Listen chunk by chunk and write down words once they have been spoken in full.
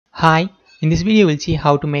Hi, in this video we'll see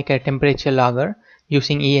how to make a temperature logger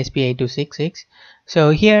using ESP8266.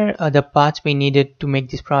 So here the parts we needed to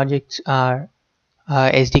make these projects are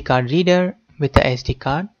SD card reader with the SD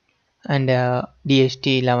card and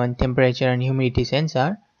DHT11 temperature and humidity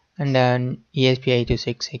sensor and an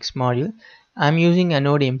ESP8266 module. I'm using a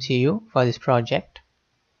Nodemcu for this project.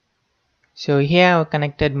 So here I've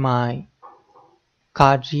connected my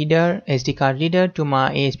SD card reader to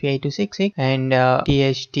my ESP8266 and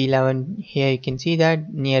DHT11. Here you can see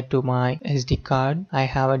that near to my SD card I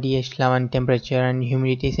have a DHT11 temperature and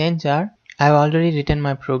humidity sensor. I've already written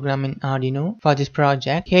my program in Arduino for this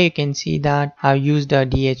project. Here you can see that I've used a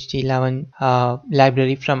DHT11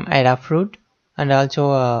 library from Adafruit, and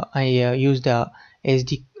also I used a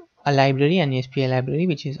SD library and SPA library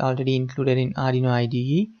which is already included in Arduino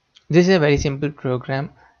IDE. This is a very simple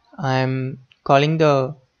program. I'm calling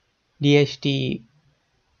the DHT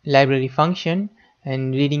library function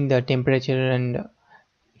and reading the temperature and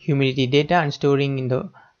humidity data and storing in the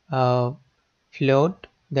float,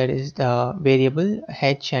 that is the variable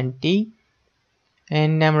h and t,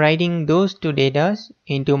 and I'm writing those two data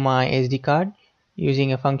into my SD card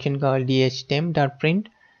using a function called dhttemp.print.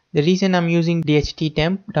 The reason I'm using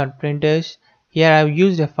dhttemp.print is here I've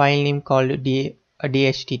used a file name called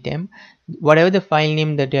dhttemp. Whatever the file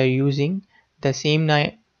name that you're using, the same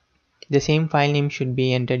file name should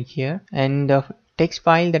be entered here, and the text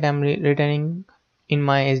file that I'm returning in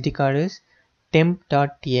my SD card is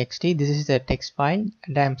temp.txt. This is the text file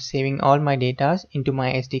and I'm saving all my data into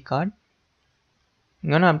my SD card.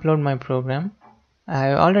 I'm gonna upload my program.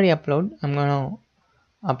 I already uploaded. I'm gonna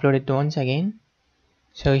upload it once again.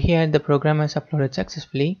 So here the program is uploaded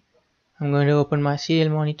successfully. I'm going to open my serial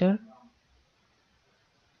monitor.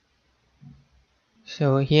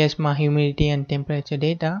 So here's my humidity and temperature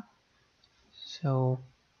data. So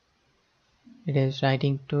it is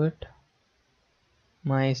writing to it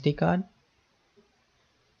my SD card.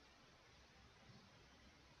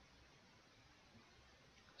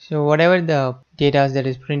 So whatever the data that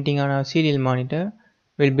is printing on our serial monitor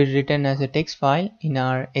will be written as a text file in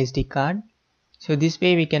our SD card. So this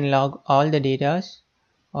way we can log all the data,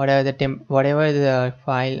 whatever the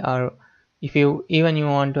file, or if you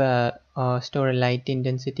want to store a light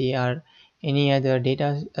intensity or any other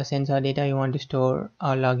data, sensor data you want to store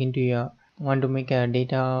or log into your want to make a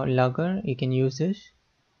data logger, you can use this.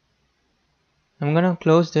 I'm gonna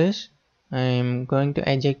close this. I'm going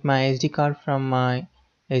to eject my SD card from my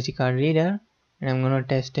SD card reader, and I'm going to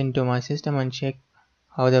test into my system and check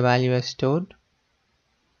how the value is stored.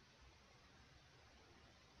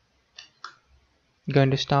 I'm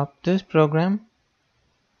going to stop this program.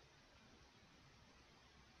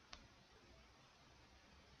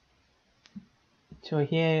 So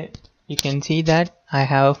here you can see that I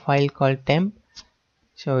have a file called temp.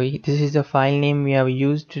 So this is the file name we have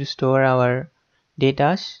used to store our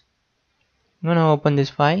data. I'm going to open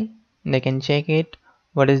this file and I can check it.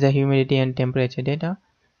 What is the humidity and temperature data?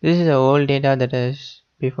 This is the old data that is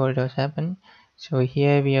before it was happened. So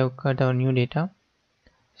here we have got our new data.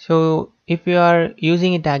 So if you are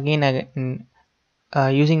using it again,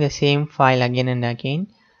 using the same file again and again,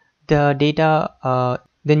 the data,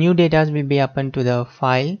 the new data will be up into the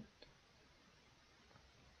file.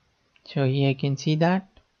 So here you can see that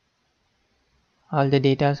all the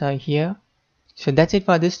data are here. So that's it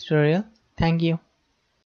for this tutorial. Thank you.